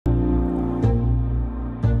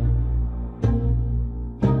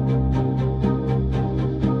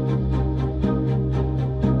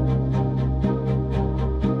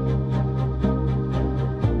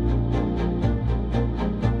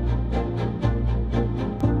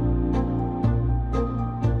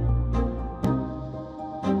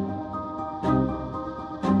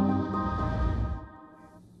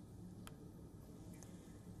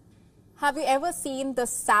Have you ever seen the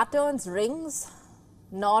Saturn's rings?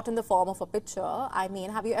 Not in the form of a picture. I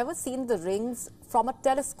mean, have you ever seen the rings from a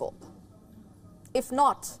telescope? If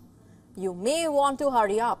not, you may want to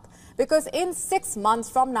hurry up, because in 6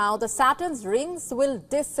 months from now, the Saturn's rings will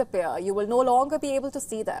disappear. You will no longer be able to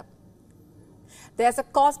see them. There's a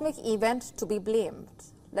cosmic event to be blamed.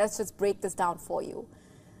 Let's just break this down for you.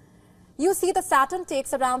 You see, the Saturn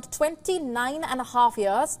takes around 29.5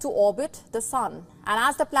 years to orbit the Sun. And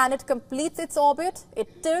as the planet completes its orbit,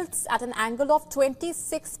 it tilts at an angle of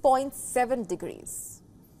 26.7 degrees.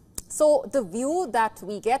 So the view that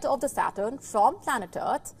we get of the Saturn from planet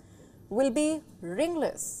Earth will be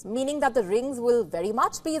ringless, meaning that the rings will very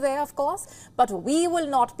much be there, of course, but we will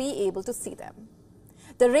not be able to see them.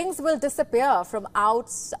 The rings will disappear from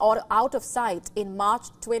out of sight in March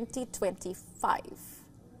 2025.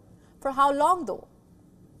 For how long though?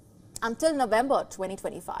 Until November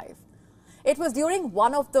 2025. It was during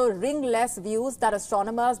one of the ringless views that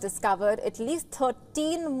astronomers discovered at least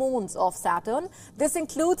 13 moons of Saturn. This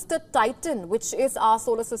includes the Titan, which is our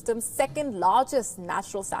solar system's second largest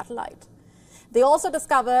natural satellite. They also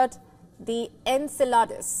discovered the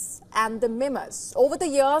Enceladus and the Mimas. Over the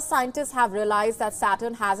years, scientists have realized that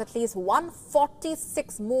Saturn has at least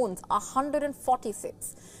 146 moons,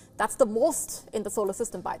 146. That's the most in the solar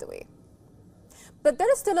system, by the way. But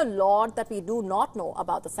there is still a lot that we do not know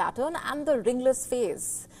about the Saturn and the ringless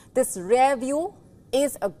phase. This rare view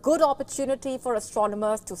is a good opportunity for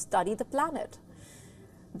astronomers to study the planet.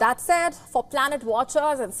 That said, for planet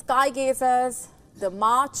watchers and sky gazers, the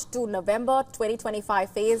March to November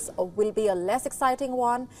 2025 phase will be a less exciting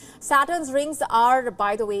one. Saturn's rings are,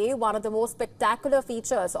 by the way, one of the most spectacular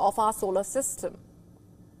features of our solar system.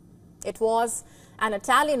 It was an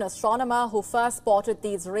Italian astronomer who first spotted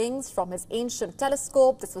these rings from his ancient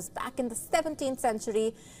telescope. This was back in the 17th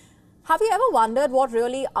century. Have you ever wondered what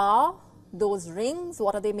really are those rings?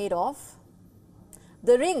 What are they made of?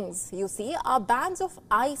 The rings, you see, are bands of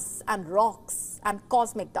ice and rocks and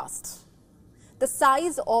cosmic dust. The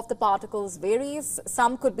size of the particles varies.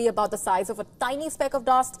 Some could be about the size of a tiny speck of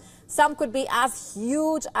dust. Some could be as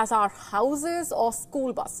huge as our houses or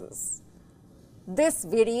school buses. This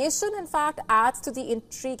variation, in fact, adds to the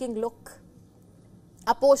intriguing look.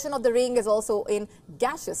 A portion of the ring is also in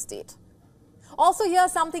gaseous state. Also,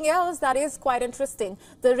 here's something else that is quite interesting.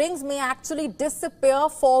 The rings may actually disappear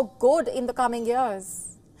for good in the coming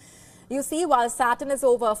years. You see, while Saturn is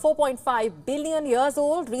over 4.5 billion years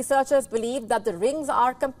old, researchers believe that the rings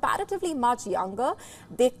are comparatively much younger.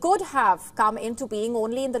 They could have come into being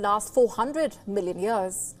only in the last 400 million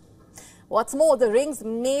years. What's more, the rings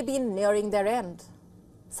may be nearing their end.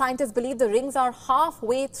 Scientists believe the rings are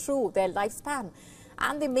halfway through their lifespan,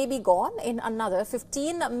 and they may be gone in another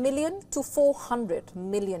 15 million to 400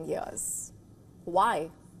 million years.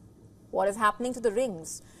 Why? What is happening to the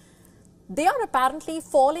rings? They are apparently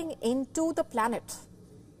falling into the planet.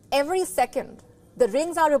 Every second, the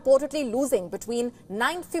rings are reportedly losing between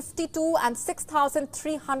 952 and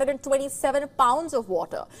 6,327 pounds of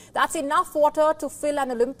water. That's enough water to fill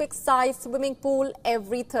an Olympic-sized swimming pool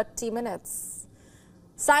every 30 minutes.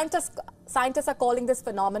 Scientists are calling this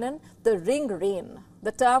phenomenon the ring rain.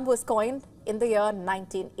 The term was coined in the year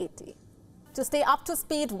 1980. To stay up to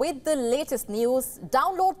speed with the latest news,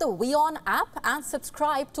 download the WION app and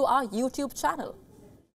subscribe to our YouTube channel.